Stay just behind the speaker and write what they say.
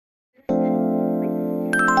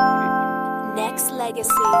Next Legacy.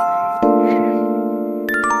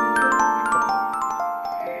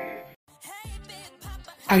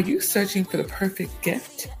 Are you searching for the perfect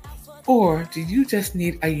gift? Or do you just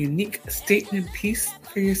need a unique statement piece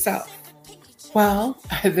for yourself? Well,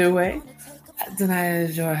 either way, Danaya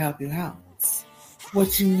Azure will help you out.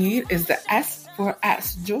 What you need is the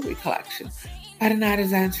S4S jewelry collection by Danaya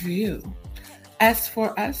Designs for You.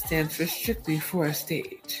 S4S stands for strictly for a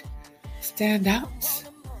stage. Stand out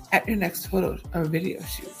at your next photo or video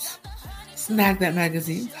shoot. Snag that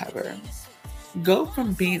magazine cover. Go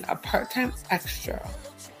from being a part-time extra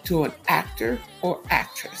to an actor or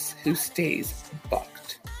actress who stays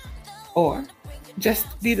booked. Or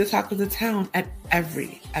just be the talk of the town at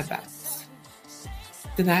every event.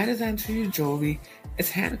 Danaya Designs for You jewelry is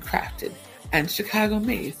handcrafted and Chicago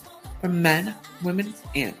made for men, women,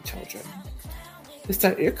 and children. To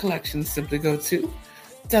start your collection, simply go to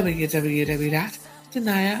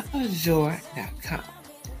www.danayaazure.com.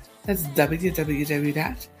 That's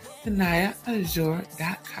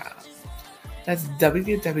www.danayaazure.com. That's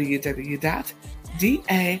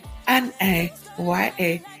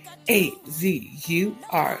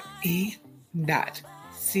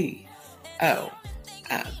www.danayaazure.com.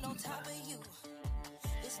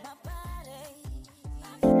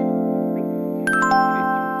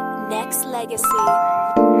 Next Legacy.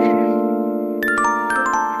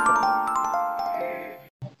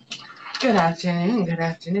 Good afternoon, good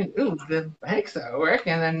afternoon. Ooh, the mics are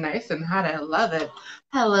working. They're nice and hot. I love it.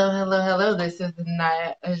 Hello, hello, hello. This is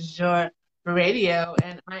Danaya Azure Radio,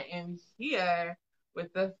 and I am here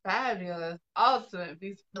with the fabulous, ultimate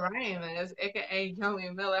beast Primus, aka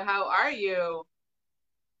Yomi Miller. How are you?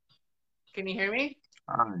 Can you hear me?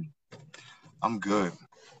 Hi, I'm good.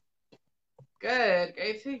 Good,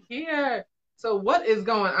 great to hear. So, what is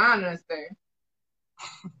going on, Mister?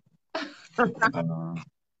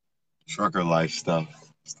 Trucker life stuff.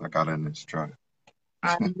 Stuck out in this truck.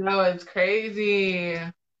 I know it's crazy.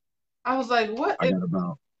 I was like, "What?" I got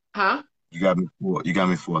about. Huh? You got me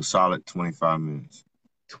for a solid 25 minutes.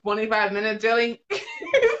 25 minutes, Jilly?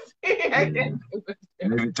 Yeah.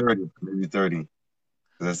 Maybe 30. Maybe 30.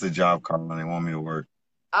 That's the job, Carl, and they want me to work.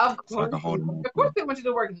 Of course. So I can hold them Of course they want you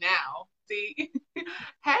to work now. See?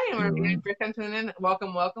 Hey, Maria, if you're tuning in,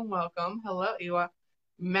 welcome, welcome, welcome. Hello, Iwa.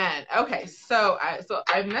 Man, okay, so I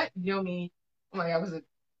met Yomi, oh my God, was it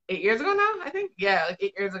 8 years ago now, I think? Yeah, like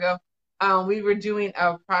 8 years ago. We were doing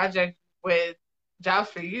a project with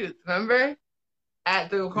Jobs for Youth, remember?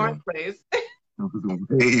 At the corn place. It was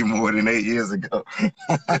way more than 8 years ago. Okay,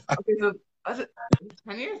 so was it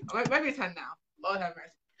 10 years? It might be 10 now. Lord have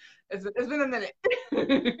mercy. It's been a minute.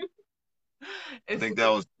 I think that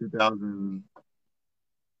was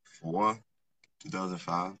 2004,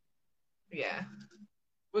 2005. Yeah.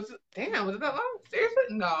 Was it that long? Seriously?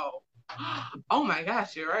 No. Oh my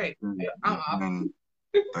gosh, you're right. I'm off.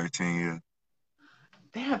 13 years.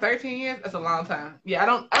 Damn, 13 years? That's a long time. Yeah, I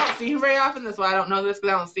don't see him very often. That's why I don't know this,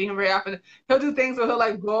 because I don't see him very often. He'll do things where he'll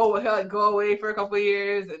go away for a couple of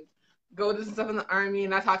years and go do some stuff in the army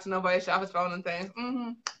and not talk to nobody, shut off his phone and things.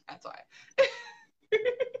 That's why.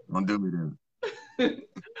 Don't do me then.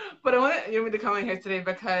 But I wanted you to come in here today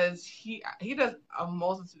because he does a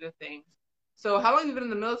multitude of things. So how long have you been in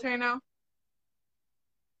the military now?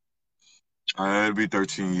 It'll be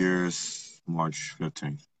 13 years, March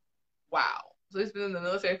 15th. Wow. So he's been in the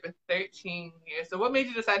military for 13 years. So what made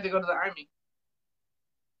you decide to go to the army?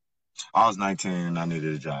 I was 19 and I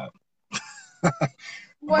needed a job.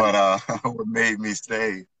 But what made me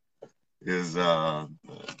stay is the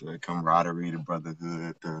camaraderie, the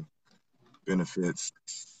brotherhood, the benefits,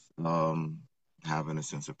 having a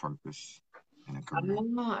sense of purpose in a career.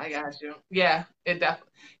 Oh, I got you. Yeah, you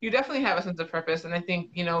definitely have a sense of purpose, and I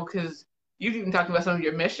think because you've even talked about some of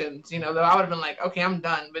your missions. Though I would have been like, okay, I'm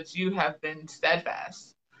done, but you have been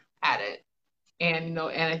steadfast at it, and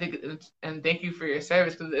and I think and thank you for your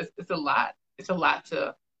service, because it's a lot. It's a lot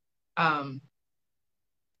to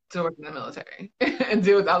work in the military and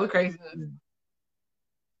deal with all the craziness.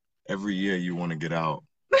 Every year you want to get out.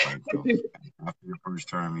 Like, after your first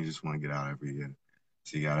term, you just want to get out every year.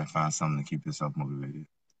 So you gotta find something to keep yourself motivated.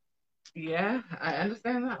 Yeah, I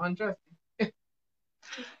understand that one. Trust me.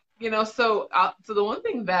 So the one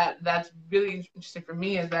thing that's really interesting for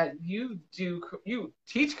me is that you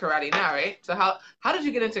teach karate now, right? So how did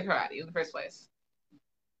you get into karate in the first place?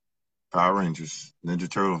 Power Rangers, Ninja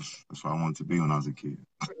Turtles. That's what I wanted to be when I was a kid.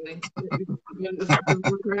 Really?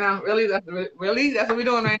 Really? That's what we're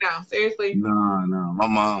doing right now. Seriously? No. My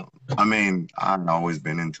mom. I mean, I've always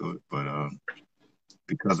been into it, but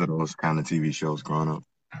because of those kind of TV shows growing up,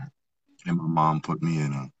 and my mom put me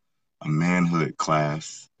in a manhood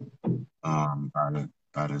class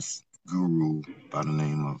by this guru by the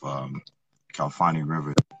name of Kalfani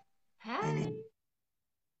River, and he Hey.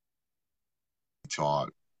 taught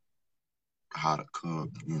how to cook.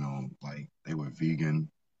 Like they were vegan,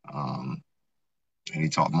 um, and he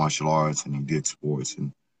taught martial arts and he did sports,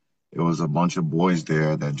 and it was a bunch of boys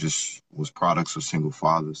there that just was products of single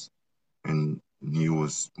fathers, and he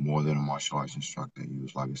was more than a martial arts instructor. He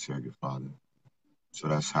was like a surrogate father. So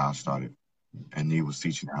that's how I started, and he was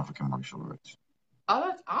teaching African martial arts. Oh,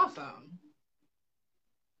 that's awesome.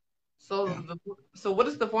 So Yeah, so what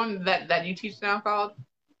is the form that you teach now called?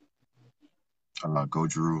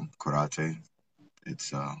 Gojuru Karate.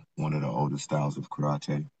 It's one of the oldest styles of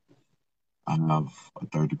karate. I have a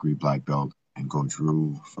third degree black belt in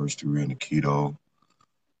Gojuru, first degree in Aikido.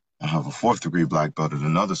 I have a fourth degree black belt at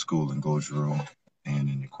another school in Gojuru and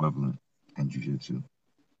an equivalent in Jiu-Jitsu.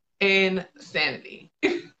 Insanity.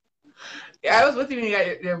 Yeah, I was with you when you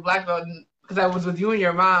got your black belt because I was with you and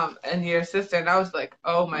your mom and your sister, and I was like,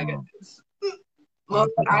 oh my Um, goodness. I Lord,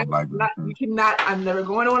 took my I'm black belt not, you too. cannot, I'm never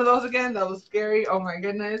going to one of those again. That was scary. Oh my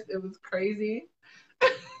goodness. It was crazy.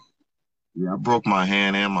 Yeah, I broke my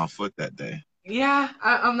hand and my foot that day. Yeah,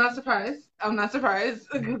 I'm not surprised. I'm not surprised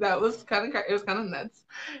because that was kind of, it was kind of nuts.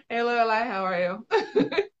 Hey, Lorelai, how are you?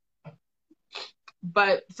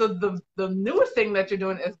 But so the newest thing that you're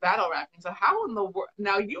doing is battle rapping. So how in the world,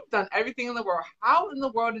 now you've done everything in the world. How in the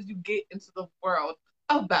world did you get into the world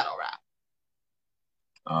of battle rap?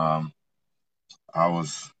 Um, I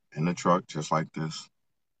was in the truck just like this,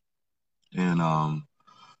 and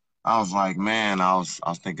I was like, man, I was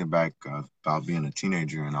thinking back about being a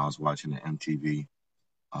teenager, and I was watching the MTV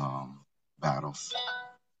battles,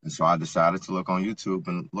 and so I decided to look on YouTube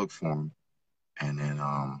and look for them, and then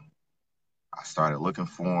I started looking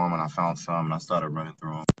for them, and I found some, and I started running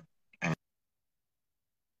through them, and,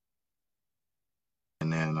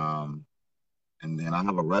 and then um, and then I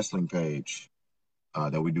have a wrestling page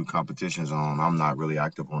that we do competitions on. I'm not really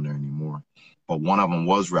active on there anymore. But one of them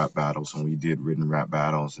was rap battles, and we did written rap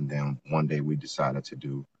battles. And then one day we decided to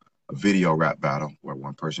do a video rap battle where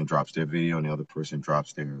one person drops their video and the other person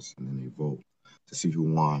drops theirs, and then they vote to see who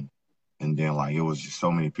won. And then like it was just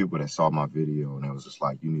so many people that saw my video, and it was just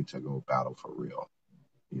like you need to go battle for real,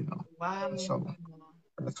 you know. And Wow. so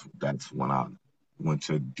that's when I went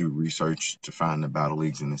to do research to find the battle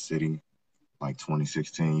leagues in the city, like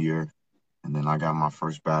 2016 year, and then I got my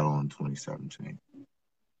first battle in 2017.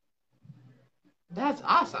 That's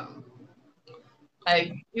awesome.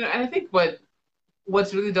 Like, and I think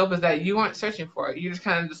what's really dope is that you weren't searching for it. You just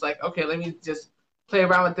kind of just like, okay, let me just play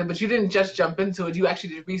around with it. But you didn't just jump into it. You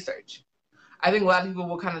actually did research. I think a lot of people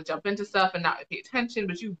will kind of jump into stuff and not pay attention,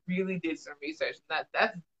 but you really did some research.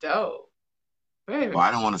 That's dope. Very, Well, very.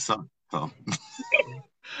 I didn't want to suck, so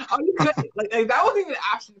Oh, you could like that wasn't even an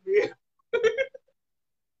option for you.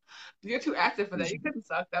 You're too active for that. You couldn't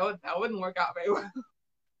suck. That wouldn't work out very well.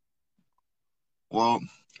 well,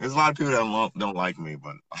 there's a lot of people that don't like me,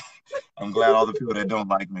 but I'm glad all the people that don't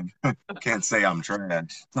like me can't say I'm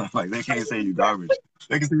trash. Like they can't say you garbage.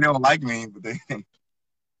 They can say they don't like me, but they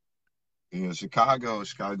Chicago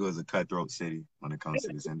is a cutthroat city when it comes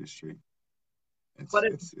to this industry. It's But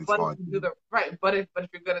if it's it's but if hard you do to. the right, but if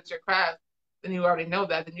you're good at your craft, then you already know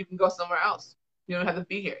that. Then you can go somewhere else. You don't have to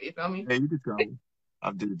be here. You feel me? Hey, you can travel.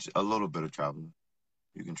 I did a little bit of traveling.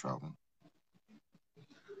 You can travel.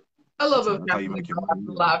 A little bit of That's how you traveling. make your I money. have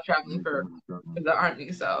a You lot of you traveling make your for money traveling. the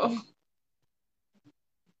army, so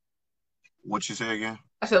What you say again?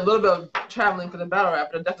 I said a little bit of traveling for the battle rap,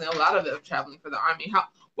 but definitely a lot of it of traveling for the army.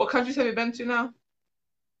 What countries have you been to now?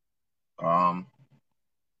 Um,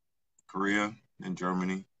 Korea and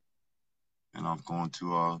Germany, and I've gone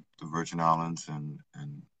to the Virgin Islands and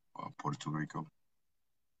Puerto Rico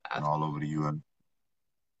and That's all over the U.S.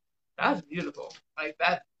 that's beautiful. Like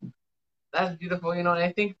that's beautiful. And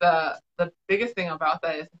I think the biggest thing about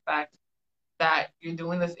that is the fact that you're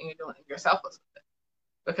doing this and you're doing it yourself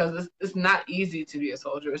because it's not easy to be a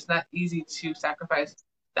soldier. It's not easy to sacrifice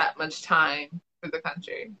that much time for the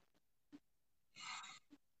country.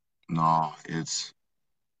 No, it's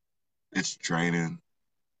draining.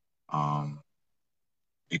 Um,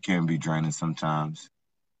 it can be draining sometimes.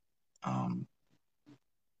 Um,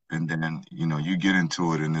 and then you get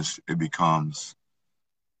into it and it becomes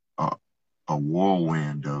a, a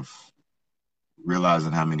whirlwind of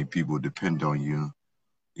realizing how many people depend on you.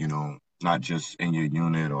 Not just in your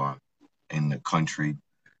unit or in the country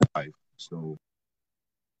life. So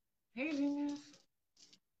Hey, genius.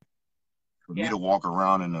 for me Yeah, to walk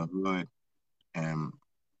around in the hood and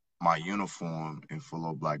my uniform and for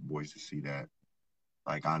little black boys to see that,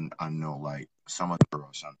 like I know like some of the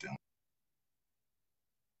or something.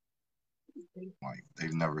 Like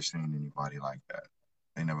they've never seen anybody like that.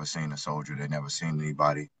 They never seen a soldier. They never seen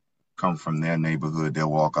anybody come from their neighborhood, their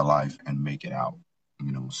walk of life, and make it out.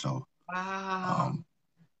 So Wow. um,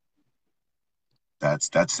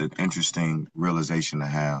 that's an interesting realization to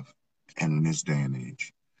have in this day and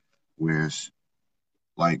age. Whereas,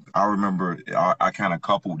 like I remember, I kind of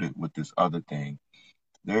coupled it with this other thing.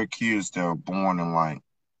 There are kids that were born in like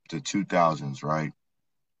the 2000s, right?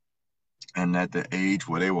 And at the age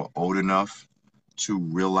where they were old enough to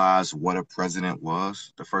realize what a president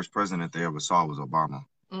was, the first president they ever saw was Obama.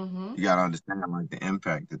 Mm-hmm. You gotta understand like the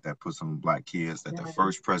impact that puts on black kids. That the Yes.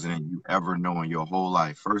 first president you ever know in your whole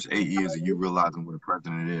life, first 8 years of you realizing what a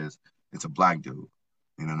president is, it's a black dude.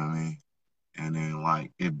 You know what I mean? And then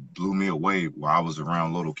like it blew me away where I was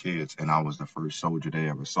around little kids and I was the first soldier they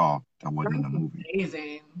ever saw that wasn't in the movie.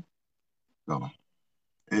 Amazing. So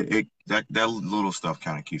that little stuff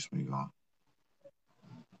kind of keeps me going.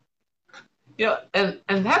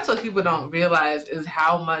 And that's what people don't realize is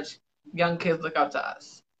how much young kids look up to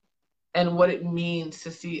us and what it means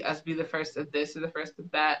to see us be the first of this or the first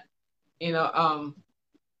of that. You know,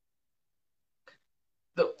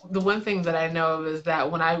 the one thing that I know of is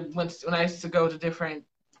that when I used to go to different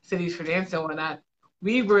cities for dance and whatnot,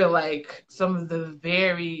 we were like some of the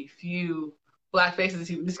very few black faces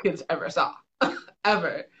these kids ever saw,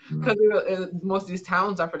 ever, because most of these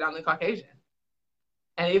towns are predominantly Caucasian.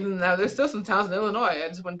 And even though there's still some towns in Illinois, I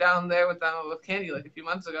just went down there with Candy like a few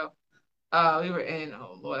months ago. We were in,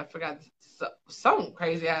 oh Lord, I forgot, some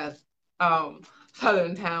crazy ass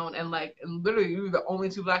southern town, and literally we were the only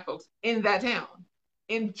two black folks in that town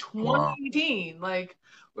in 2018. Wow. Like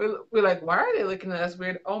we're like, why are they looking at us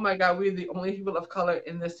weird? Oh my God, we're the only people of color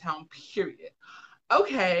in this town. Period.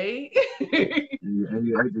 Okay. And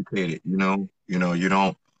you're educated, you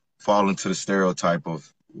don't fall into the stereotype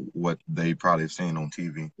of what they probably have seen on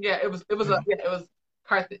TV. Yeah, it was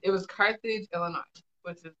Carthage, Illinois,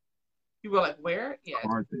 which is people are like, where? Yeah,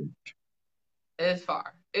 Carthage. It's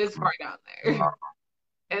far. It's far down there. Wow.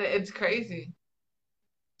 And it's crazy.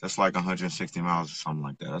 That's like 160 miles or something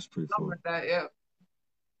like that. That's pretty cool. Something like that, yeah.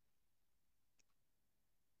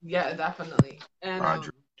 Yeah, definitely. And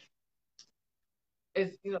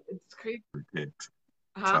it's it's crazy.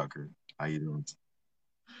 Tucker, how you doing?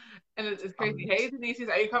 And it's crazy. Hey, Denise,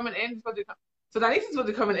 are you coming in? Supposed to come. So Denise is supposed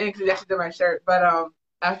to be coming in because he actually did my shirt, but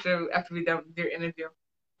after we done with your interview.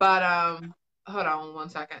 But hold on 1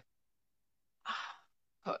 second.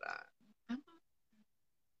 Hold on.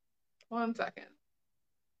 1 second.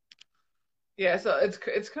 Yeah, so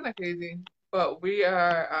it's kind of crazy, but we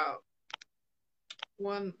are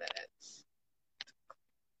 1 minute.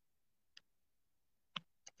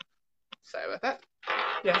 Sorry about that.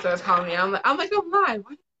 Yeah, so it's calling me. I'm like, I'm live.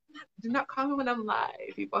 Why do not call me when I'm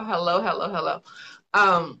live, people. Hello.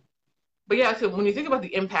 But yeah, so when you think about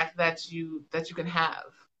the impact that you can have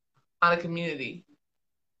on a community,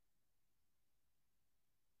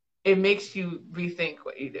 it makes you rethink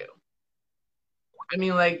what you do. I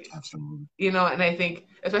mean, absolutely. And I think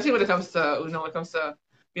especially when it comes to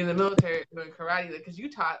being in the military, doing karate, because you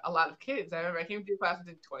taught a lot of kids. I remember I came to your class and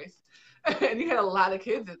did twice, and you had a lot of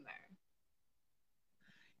kids in there.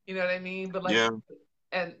 You know what I mean? But yeah.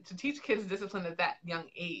 And to teach kids discipline at that young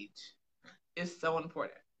age is so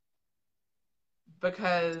important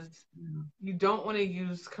because you don't want to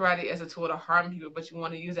use karate as a tool to harm people, but you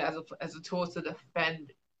want to use it as a tool to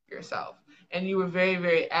defend yourself. And you were very,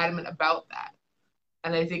 very adamant about that.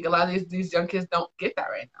 And I think a lot of these young kids don't get that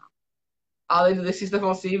right now. All they do, they see stuff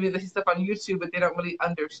on TV, they see stuff on YouTube, but they don't really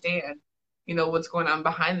understand, what's going on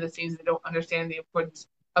behind the scenes. They don't understand the importance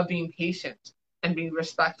of being patient and being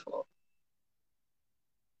respectful.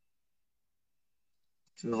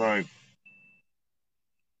 So like,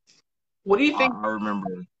 what do you think? I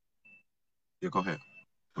remember. Yeah, go ahead.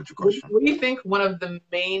 What's your question? What do you think one of the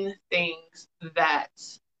main things that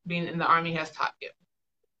being in the Army has taught you?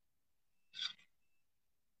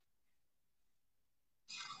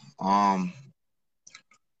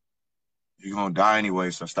 You're gonna die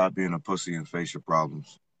anyway, so stop being a pussy and face your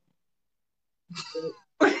problems.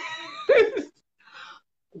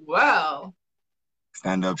 Well,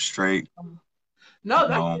 stand up straight. No,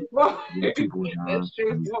 that's people down. That's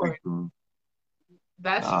straightforward.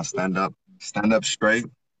 Stand up straight.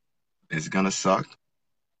 It's gonna suck.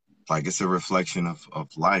 Like it's a reflection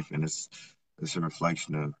of life, and it's a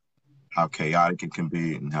reflection of how chaotic it can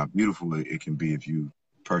be and how beautiful it can be if you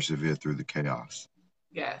persevere through the chaos.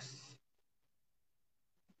 Yes.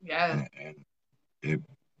 Yeah. And it,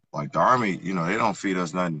 like the Army, they don't feed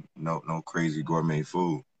us nothing, no crazy gourmet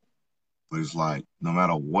food. But it's like no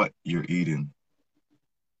matter what you're eating,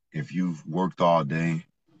 if you've worked all day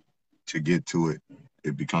to get to it,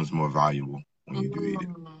 it becomes more valuable when you do eat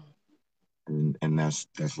it. And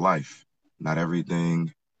that's life. Not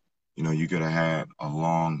everything, you could have had a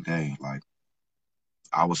long day. Like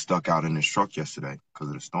I was stuck out in this truck yesterday because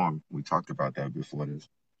of the storm. We talked about that before this.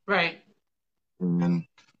 Right. And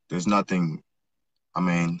there's nothing, I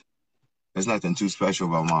mean, there's nothing too special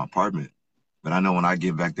about my apartment. But I know when I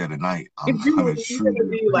get back there tonight, I'm gonna You're gonna truly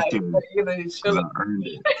be like, appreciate it you're gonna be because chilling. I earned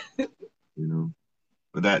it.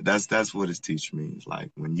 But that's what it's teach me. It's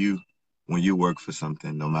like when you work for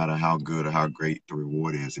something, no matter how good or how great the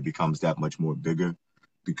reward is, it becomes that much more bigger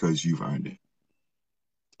because you've earned it.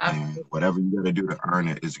 And Absolutely. whatever you gotta do to earn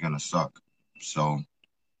it is gonna suck. So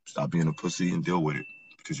stop being a pussy and deal with it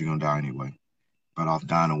because you're gonna die anyway. Better off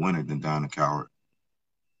dying a winner than dying a coward.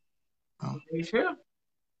 Very true.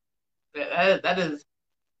 That is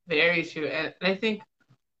very true. And I think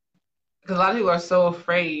because a lot of people are so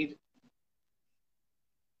afraid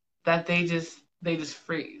that they just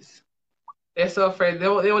freeze. They're so afraid they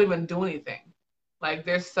won't even do anything. Like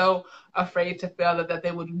they're so afraid to fail that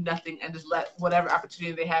they will do nothing and just let whatever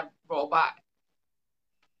opportunity they have roll by.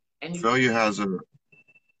 And you, Failure has a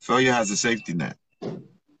failure has a safety net.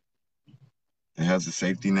 It has a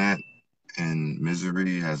safety net, and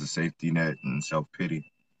misery has a safety net, and self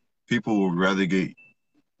pity. People will rather get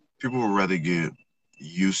people will rather get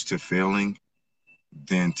used to failing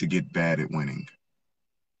than to get bad at winning.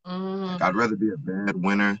 Like I'd mm, rather be a bad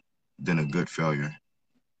winner than a good failure.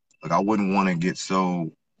 Like I wouldn't want to get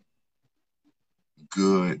so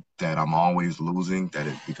good that I'm always losing that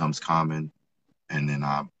it becomes common and then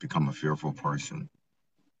I become a fearful person.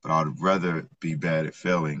 But I'd rather be bad at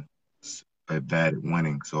failing, but bad at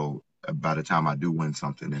winning. So by the time I do win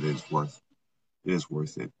something, it is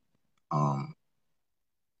worth it. Um,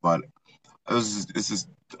 but this is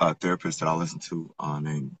a therapist that I listen to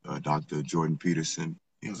named Dr. Jordan Peterson.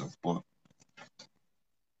 He has a book.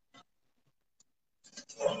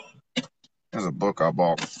 There's a book I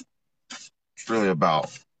bought. It's really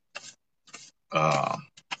about uh,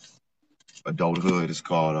 adulthood. It's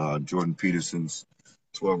called Jordan Peterson's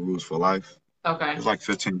 12 Rules for Life. okay. It's like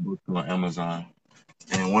 15 books on Amazon.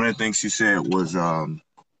 And one of the things she said was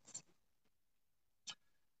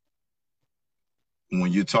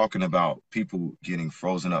when you're talking about people getting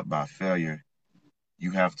frozen up by failure,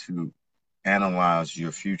 you have to analyze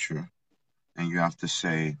your future and you have to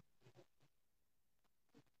say,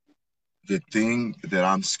 the thing that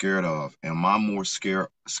I'm scared of, am I more scared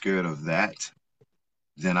of that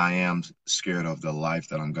than I am scared of the life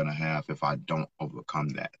that I'm gonna have if I don't overcome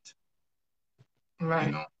that? You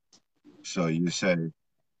Right. know? So you say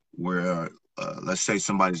where let's say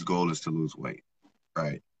somebody's goal is to lose weight,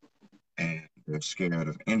 right? And they're scared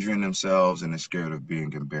of injuring themselves and they're scared of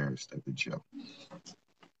being embarrassed at the gym.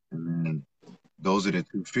 And then those are the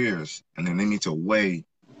two fears. And then they need to weigh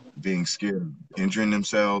being scared of injuring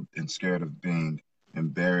themselves and scared of being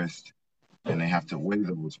embarrassed. And they have to weigh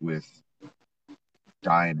those with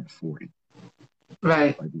dying at 40.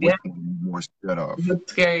 Right. Like Yeah. which one are you more scared of? It's You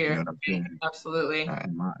know scarier. what I'm saying? Absolutely.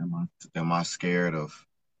 Am I scared of,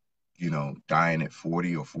 dying at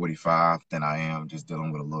 40 or 45 than I am just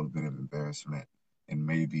dealing with a little bit of embarrassment and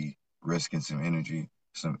maybe risking some energy,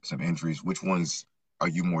 some injuries? Which ones are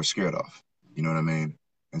you more scared of? You know what I mean?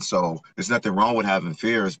 And so there's nothing wrong with having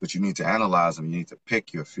fears, but you need to analyze them. You need to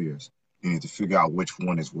pick your fears. You need to figure out which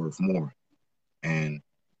one is worth more. And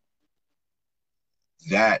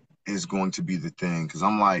that is going to be the thing. Cause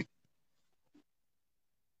I'm like,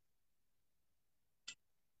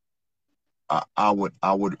 I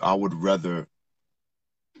would rather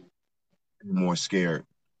be more scared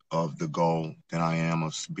of the goal than I am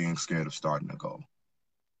of being scared of starting a goal.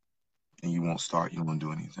 And you won't start, you won't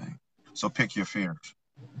do anything. So pick your fears.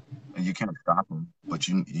 And you can't stop them, but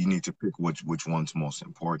you need to pick which one's most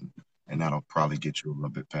important, and that'll probably get you a little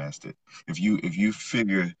bit past it. If you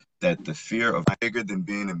figure that the fear of bigger than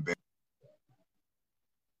being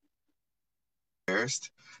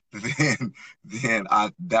embarrassed, then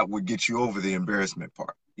that would get you over the embarrassment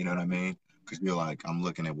part. You know what I mean? Because you're like, I'm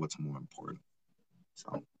looking at what's more important.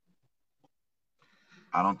 So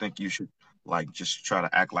I don't think you should like just try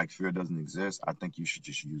to act like fear doesn't exist. I think you should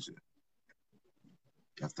just use it.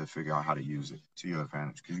 You have to figure out how to use it to your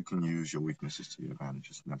advantage because you can use your weaknesses to your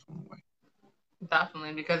advantage. And that's one way.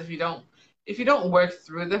 Definitely. Because if you don't work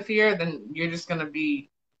through the fear, then you're just gonna be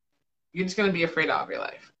afraid all of your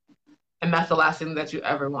life. And that's the last thing that you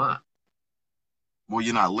ever want. Well,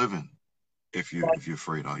 you're not living if you're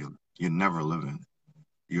afraid. You're never living.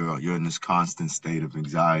 You're in this constant state of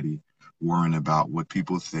anxiety, worrying about what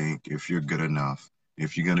people think, if you're good enough,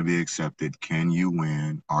 if you're going to be accepted, can you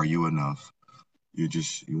win, are you enough? you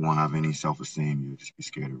won't have any self-esteem. You'll just be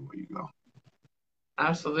scared of where you go.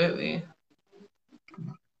 Absolutely.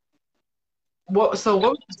 Yeah. We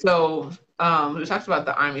talked about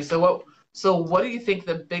the army. So what do you think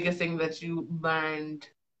the biggest thing that you learned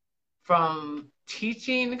from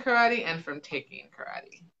teaching karate and from taking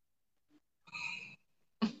karate?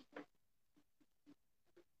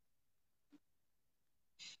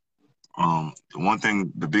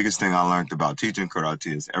 The biggest thing I learned about teaching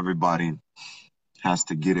karate is everybody has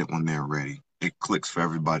to get it when they're ready. It clicks for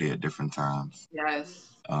everybody at different times.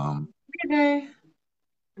 Yes. Um, Okay.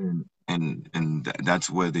 and that's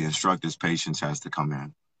where the instructor's patience has to come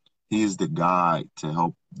in. He is the guide to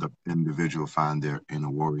help the individual find their inner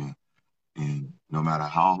warrior. And no matter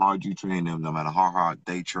how hard you train them, no matter how hard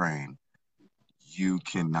they train, you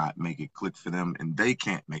cannot make it click for them, and they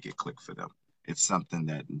can't make it click for them. It's something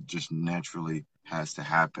that just naturally has to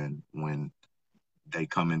happen when they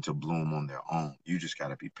come into bloom on their own. You just got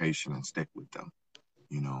to be patient and stick with them,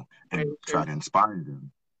 Very and true. try to inspire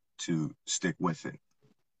them to stick with it.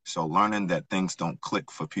 So learning that things don't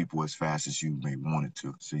click for people as fast as you may want it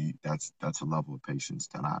to. So that's a level of patience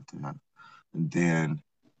that I have to have. And then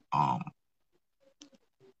um,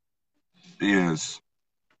 is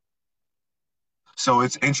so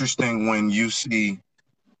it's interesting when you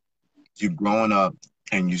growing up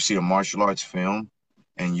and you see a martial arts film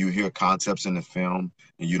and you hear concepts in the film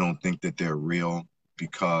and you don't think that they're real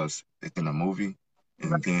because it's in a movie.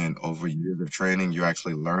 And then over years of training, you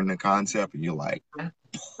actually learn the concept and you're like,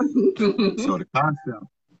 so the concept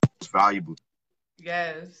is valuable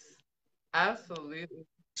Yes. Absolutely.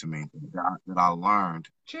 to me that I learned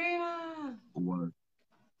Trina.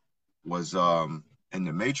 was in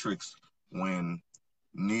the Matrix when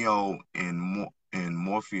Neo and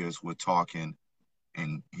Morpheus were talking,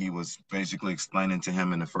 and he was basically explaining to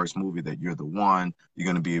him in the first movie that you're the one, you're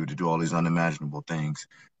going to be able to do all these unimaginable things.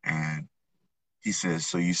 And he says,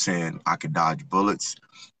 so you saying I could dodge bullets?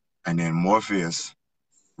 And then Morpheus'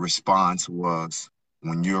 response was,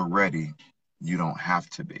 when you're ready, you don't have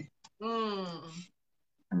to be. Mm.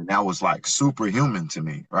 And that was like superhuman to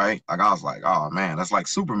me, right? Like I was like, oh man, that's like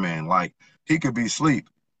Superman. Like he could be asleep.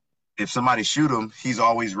 If somebody shoot him, he's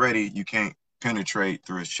always ready. You can't penetrate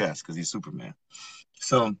through his chest because he's Superman.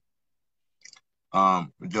 So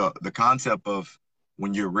the concept of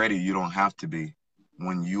when you're ready, you don't have to be.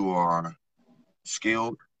 When you are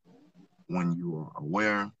skilled, when you are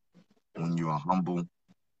aware, when you are humble,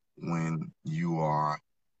 when you are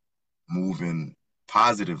moving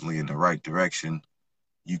positively in the right direction,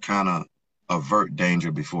 you kind of avert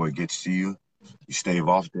danger before it gets to you. You stave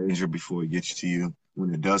off danger before it gets to you.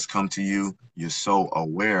 When it does come to you, you're so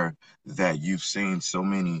aware that you've seen so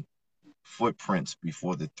many footprints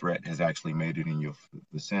before the threat has actually made it in your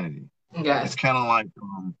vicinity. Yes. It's kind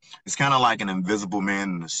of like an invisible man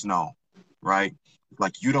in the snow, right?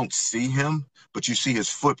 Like you don't see him, but you see his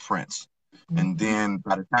footprints. And then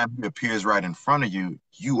by the time he appears right in front of you,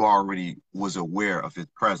 you already was aware of his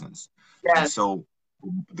presence. And Yes. so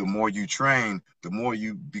the more you train, the more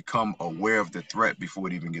you become aware of the threat before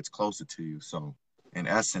it even gets closer to you. So in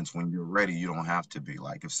essence, when you're ready, you don't have to be.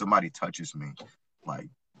 Like if somebody touches me, like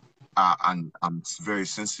I'm very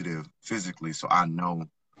sensitive physically, so I know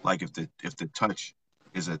like if the touch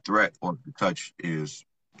is a threat or if the touch is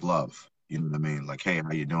love. You know what I mean? Like, hey,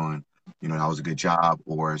 how you doing? That was a good job,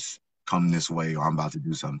 or it's come this way, or I'm about to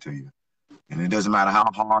do something to you. And it doesn't matter how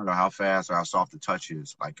hard or how fast or how soft the touch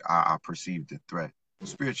is. Like I perceive the threat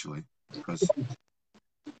spiritually, because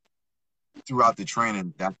throughout the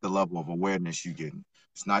training, that's the level of awareness you get.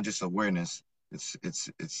 It's not just awareness.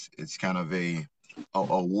 It's kind of a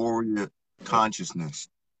warrior consciousness.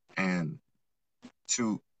 And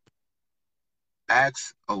to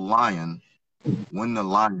ask a lion when the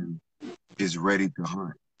lion is ready to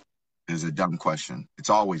hunt is a dumb question. It's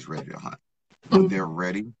always ready to hunt. When they're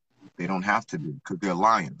ready, they don't have to be because they're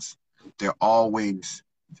lions. They're always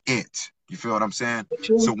it. You feel what I'm saying?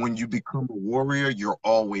 So when you become a warrior, you're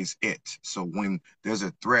always it. So when there's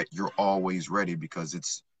a threat, you're always ready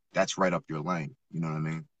because that's right up your lane. You know what I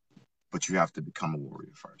mean? But you have to become a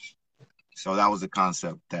warrior first. So that was the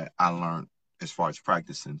concept that I learned as far as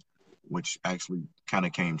practicing, which actually kind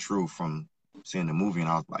of came true from seeing the movie. And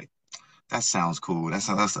I was like, that sounds cool. That's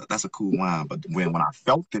a cool line. But when I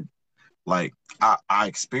felt it, like I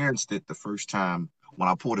experienced it the first time when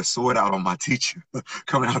I pulled a sword out on my teacher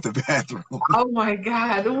coming out the bathroom. Oh my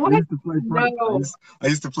God. I What? used to play prank. No. I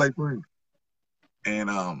used to play prank. And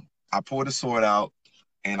I pulled the sword out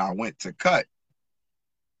and I went to cut.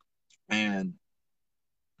 And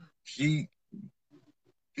he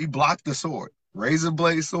blocked the sword, razor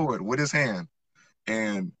blade sword with his hand.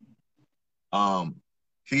 And Um,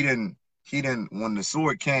 he didn't when the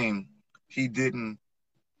sword came, he didn't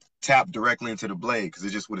tap directly into the blade because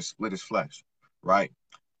it just would have split his flesh, right?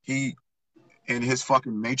 He in his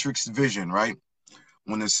fucking Matrix vision, right?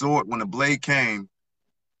 When the blade came,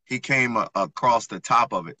 he came across the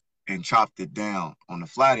top of it and chopped it down on the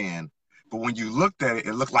flat end. But when you looked at it,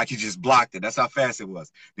 it looked like he just blocked it. That's how fast it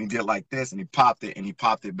was. And he did like this, and he popped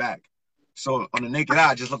it back. So on the naked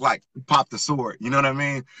eye, it just looked like he popped the sword. You know what I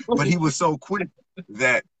mean? But he was so quick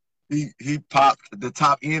that he popped the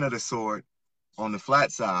top end of the sword on the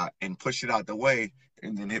flat side and pushed it out the way,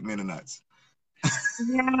 and then hit me in the nuts.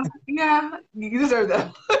 Yeah, you deserve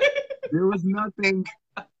that. There was nothing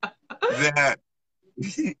that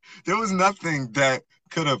there was nothing that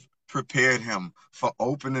could have prepared him for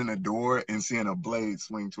opening a door and seeing a blade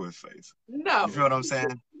swing to his face. No. You feel what I'm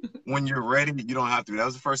saying? When you're ready, you don't have to. That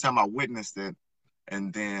was the first time I witnessed it.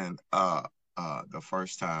 And then the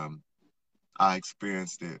first time I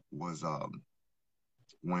experienced it was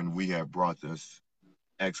when we had brought this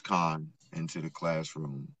ex-con into the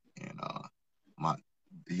classroom, and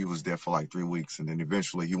he was there for like 3 weeks, and then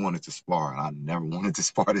eventually he wanted to spar, and I never wanted to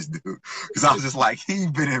spar this dude because I was just like,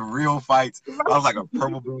 he's been in real fights. I was like a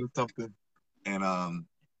purple belt or something, and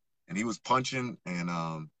he was punching, and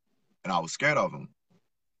I was scared of him.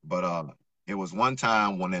 But it was one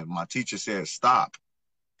time when my teacher said stop,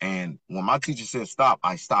 and when my teacher said stop,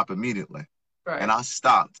 I stopped immediately, Right. and I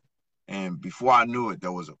stopped, and before I knew it,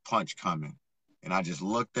 there was a punch coming, and I just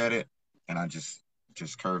looked at it, and I just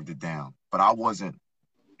curved it down, but I wasn't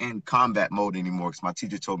in combat mode anymore because my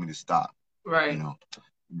teacher told me to stop. Right. You know,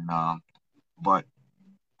 but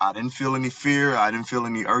I didn't feel any fear. I didn't feel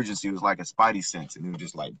any urgency. It was like a spidey sense, and it was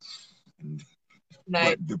just like. Nice.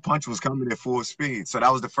 But the punch was coming at full speed, so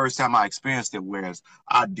that was the first time I experienced it. Whereas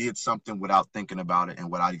I did something without thinking about it and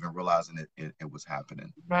without even realizing it was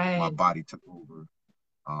happening. Right. My body took over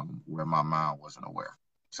where my mind wasn't aware.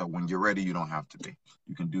 So when you're ready, you don't have to be.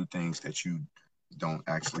 You can do things that you don't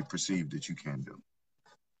actually perceive that you can do.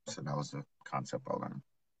 So that was the concept I learned.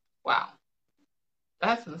 Wow.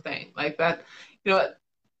 That's insane. Like that,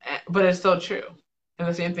 but it's so true. And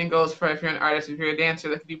the same thing goes for if you're an artist, if you're a dancer,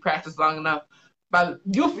 like if you practice long enough, but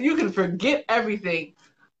you can forget everything.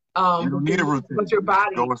 You don't need a routine. But your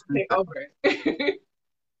body take over.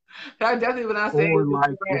 I definitely when I say or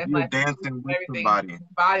like if you're dancing with somebody, your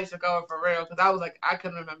body took over for real because I was like I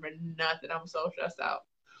couldn't remember nothing. I'm so stressed out.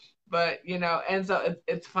 But and so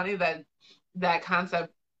it's funny that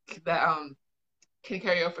concept that can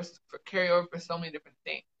carry over for so many different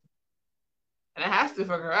things. And it has to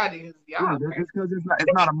for karate. Yeah, it's because it's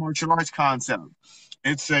not a martial arts concept.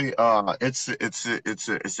 It's a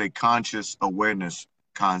conscious awareness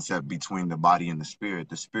concept between the body and the spirit.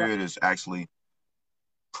 The spirit is actually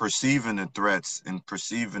perceiving the threats and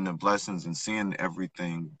perceiving the blessings and seeing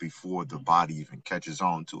everything before the body even catches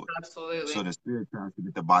on to it. Absolutely. So the spirit tries to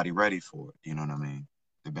get the body ready for it. You know what I mean?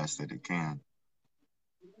 The best that it can.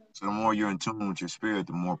 So the more you're in tune with your spirit,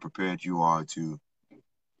 the more prepared you are to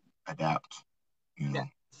adapt. Yeah.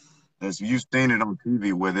 You've seen it on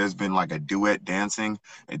TV where there's been like a duet dancing,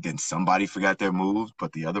 and then somebody forgot their moves,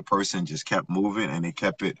 but the other person just kept moving, and they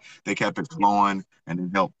kept it flowing, and it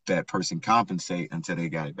helped that person compensate until they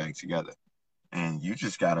got it back together. And you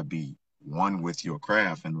just got to be one with your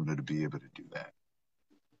craft in order to be able to do that.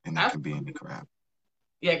 And that can be in the craft.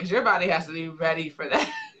 Yeah, because your body has to be ready for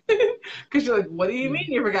that. Because you're like, what do you mean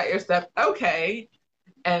you forgot your step? Okay.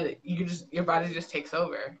 And your body just takes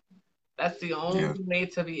over. That's the only way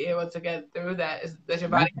to be able to get through that is that your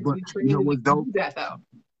body has to be trained to do that, though.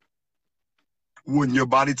 When your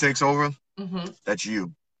body takes over, that's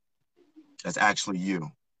you. That's actually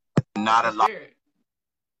you. Not a lot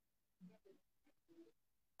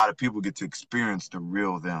of people get to experience the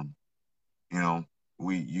real them. You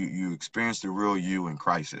experience the real you in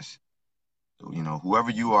crisis.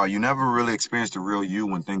 Whoever you are, you never really experience the real you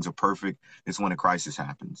when things are perfect. It's when a crisis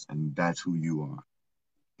happens, and that's who you are.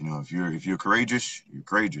 If you're courageous, you're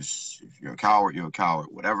courageous. If you're a coward, you're a coward.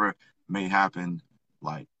 Whatever may happen,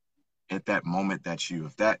 like at that moment, that's you.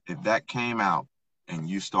 If that came out and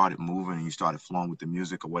you started moving and you started flowing with the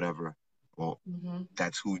music or whatever, well,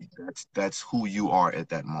 that's who you are at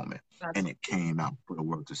that moment, and it came out for the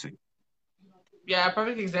world to see. Yeah, a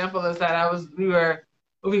perfect example is that we were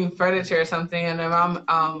moving furniture or something, and my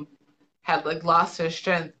mom had like lost her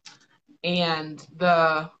strength, and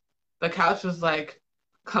the couch was like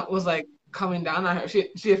coming down on her.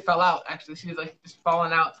 She had fell out actually. She was like just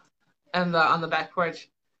falling out on the back porch,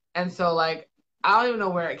 and so like I don't even know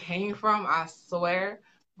where it came from. I swear,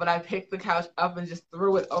 but I picked the couch up and just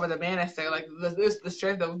threw it over the banister. Like the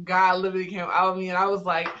strength of God literally came out of me, and I was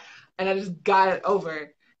like, and I just got it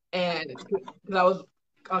over, and because I was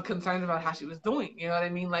concerned about how she was doing. You know what I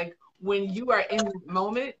mean? Like when you are in that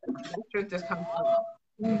moment, that strength just comes out.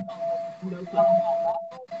 No question.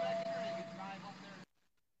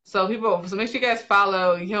 So make sure you guys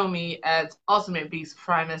follow Yomi at Ultimate Beast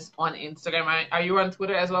Primus on Instagram. Are you on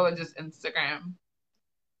Twitter as well, or just Instagram?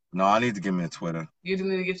 No, I need to give me a Twitter. You do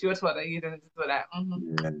need to get you a Twitter. You do need to do that.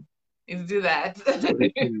 Yeah. You need to do that.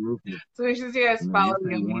 So make sure you guys follow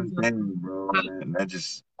Yomi. One thing, bro, and that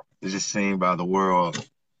just is just seen by the world.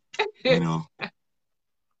 You know.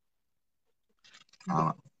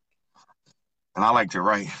 And I like to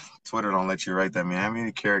write. Twitter don't let you write that many. How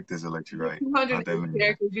many characters it let you write? 200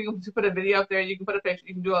 characters. You can put a video up there. You can put a picture.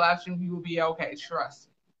 You can do a live stream. You will be okay. Trust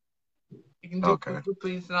me. You can do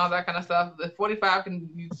tweets and all that kind of stuff. The 45 can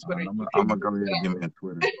use Twitter. I'm gonna go ahead and give me a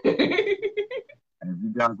Twitter. And if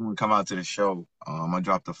you guys want to come out to the show, I'm gonna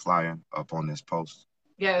drop the flyer up on this post.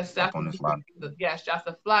 Yes, up on this line. Yes, drop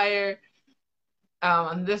the flyer.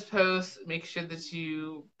 On this post, make sure that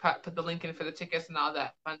you put the link in for the tickets and all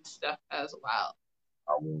that fun stuff as well.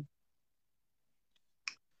 I will.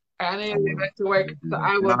 I need to get back to work, so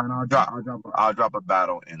I will. I'll drop a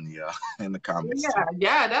battle in the comments.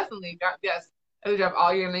 Yeah, definitely. Yes, I'll drop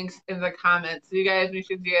all your links in the comments. So you guys, make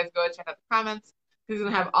sure you guys go check out the comments. He's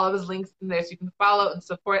gonna have all of his links in there, so you can follow and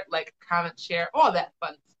support, like, comment, share, all that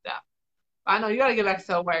fun stuff. But I know you gotta get back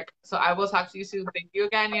to work, so I will talk to you soon. Thank you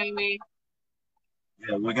again, Yomi.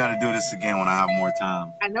 Yeah, we're gonna do this again when I have more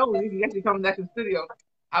time. I know we can actually come back to the studio.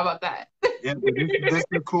 How about that? Yeah, but this is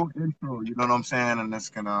a cool intro. You know what I'm saying? And this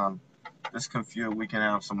can we can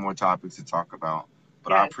have some more topics to talk about.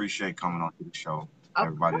 But I appreciate coming on to the show.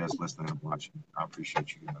 Everybody that's listening and watching, I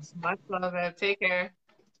appreciate you guys. Much love, man. Take care.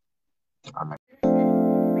 All right.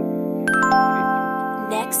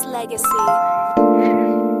 Next Legacy.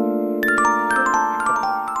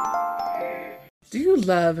 Do you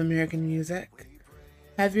love American music?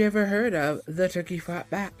 Have you ever heard of The Turkey Fought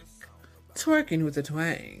Back, Twerking with a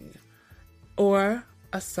Twang, or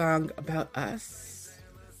A Song About Us?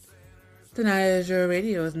 Danaya Azure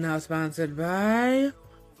Radio is now sponsored by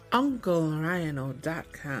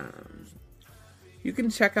UncleRhino.com. You can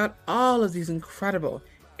check out all of these incredible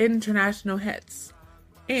international hits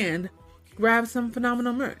and grab some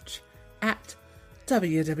phenomenal merch at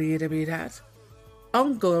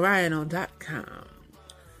www.UncleRhino.com.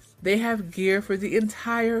 They have gear for the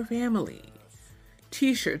entire family.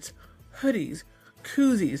 T-shirts, hoodies,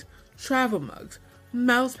 koozies, travel mugs,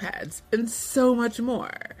 mouse pads, and so much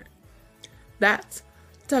more. That's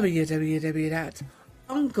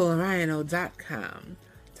www.UncleRhino.com.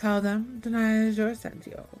 Tell them Danaya Azure sent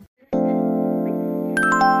you.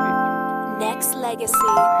 Next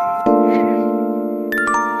Legacy.